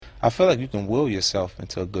I feel like you can will yourself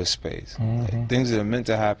into a good space. Like, things that are meant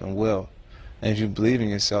to happen will. And if you believe in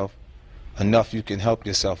yourself enough, you can help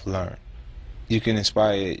yourself learn. You can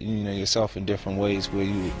inspire, yourself in different ways where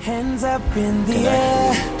you hands up in the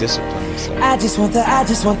air, discipline yourself. I just want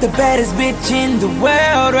the baddest bitch in the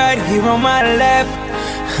world right here on my left.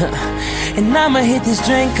 And I'ma hit this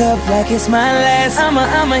drink up like it's my last.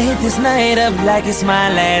 I'ma hit this night up like it's my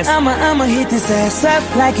last. I'ma hit this ass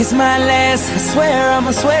up like it's my last. I swear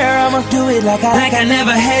I'ma do it like I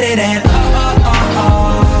never had it at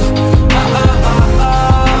all.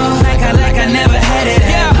 Like I never had it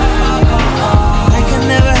at all. Like I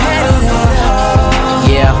never had it at all.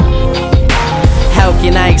 Yeah. How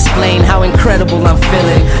can I explain how incredible I'm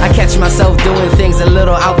feeling? I catch myself doing things a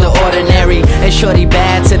little out the ordinary. And shorty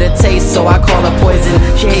bad to the taste, so I call her poison.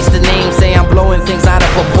 She hates the name, say I'm blowing things out of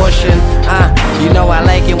proportion. You know I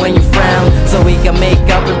like it when you frown, so we can make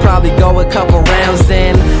up and probably go a couple rounds.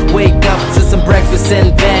 Then wake up to some breakfast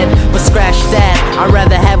in bed. But scratch that, I'd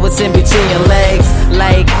rather have what's in between your legs.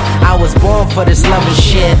 Like I was born for this loving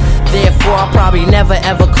shit. Therefore I'll probably never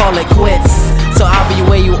ever call it quits. So I'll be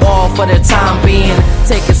where you are for the time being.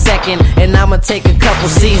 Take a second and I'ma take a couple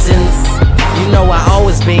seasons. You know I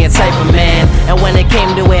always been a type of man, and when it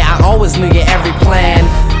came to it I always knew your every plan.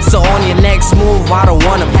 So on your next move I don't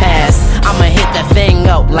wanna pass. I'ma hit that thing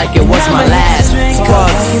up like it was my last. Like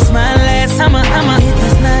it's my last. I'ma hit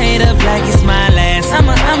this night up like it's my last.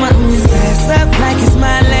 I'ma hit this ass up like it's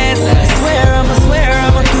my last. I swear I'ma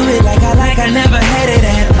do it like I never had it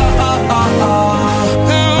at all.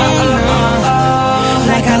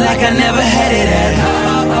 Like I never had it at all.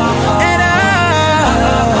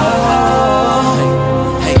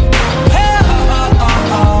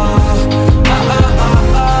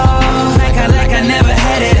 Like I never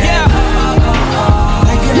had it at all.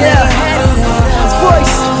 Like I never had it at all.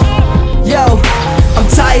 Voice. Yo, I'm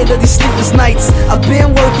tired of these sleepless nights. I've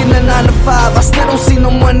been working a 9 to 5. I still don't see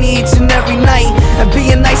no money each and every night. And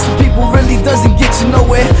being nice to people really doesn't get you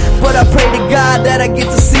nowhere. But I pray to God that I get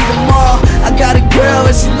to see them all. I got a girl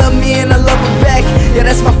and she love me and I love her back. Yeah,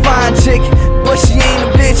 that's my fine chick, but she ain't a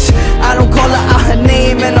bitch. I don't call her out her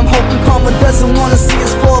name, and I'm hoping karma doesn't wanna see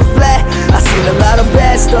us fall flat. I seen a lot of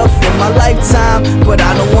bad stuff in my lifetime, but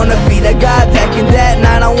I don't wanna be that guy packing that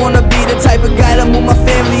 9. I wanna be the type of guy that move my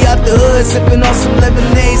family out the hood, sipping on some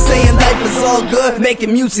lemonade, saying life is all good.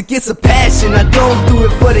 Making music, it's a passion. I don't do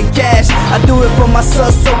it for the cash, I do it for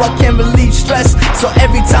myself so I can relieve stress. So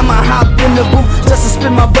every time I hop in the booth just to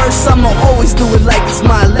spit my verse, I'ma always do it like it's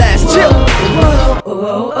my last. Chill.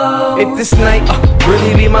 If this night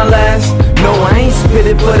really be my last, no, I ain't spit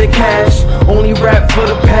it for the cash. Only rap for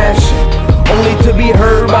the passion, only to be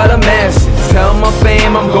heard by the masses. Tell my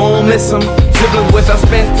fame I'm gon' miss them. Siblings wish I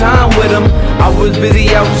spent time with them. I was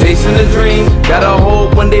busy out chasing a dream that I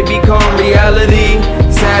hope one day become reality.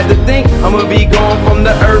 Sad to think I'ma be gone from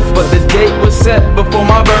the earth, but the date was set before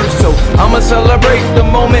my birth. So I'ma celebrate the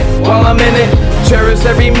moment while I'm in it. Cherish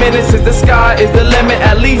every minute since the sky is the limit.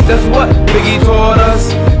 At least that's what Biggie taught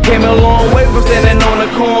us. Came a long way from standing on the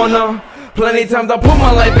corner. Plenty times I put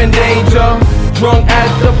my life in danger. Drunk at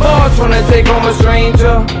the bar trying to take home a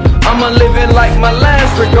stranger. I'ma live it like my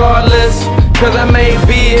last regardless. Cause I may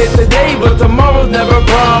be here today, but tomorrow's never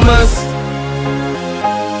promised.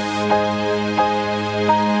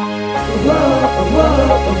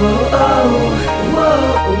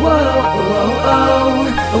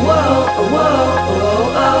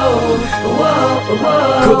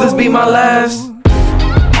 Could this be my last?